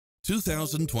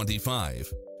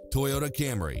2025 Toyota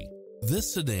Camry.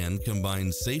 This sedan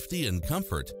combines safety and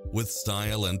comfort with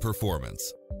style and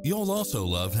performance. You'll also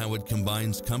love how it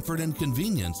combines comfort and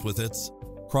convenience with its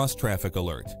cross-traffic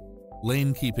alert,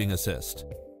 lane keeping assist,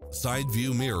 side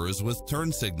view mirrors with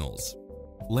turn signals,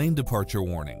 lane departure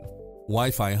warning,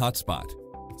 Wi-Fi hotspot,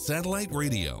 satellite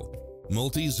radio,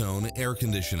 multi-zone air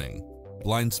conditioning,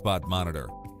 blind spot monitor,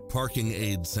 parking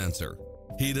aid sensor,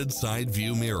 heated side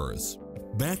view mirrors,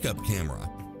 backup camera,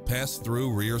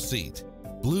 pass-through rear seat,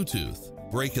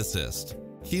 Bluetooth, brake assist,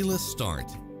 keyless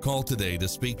start. Call today to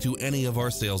speak to any of our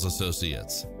sales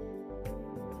associates.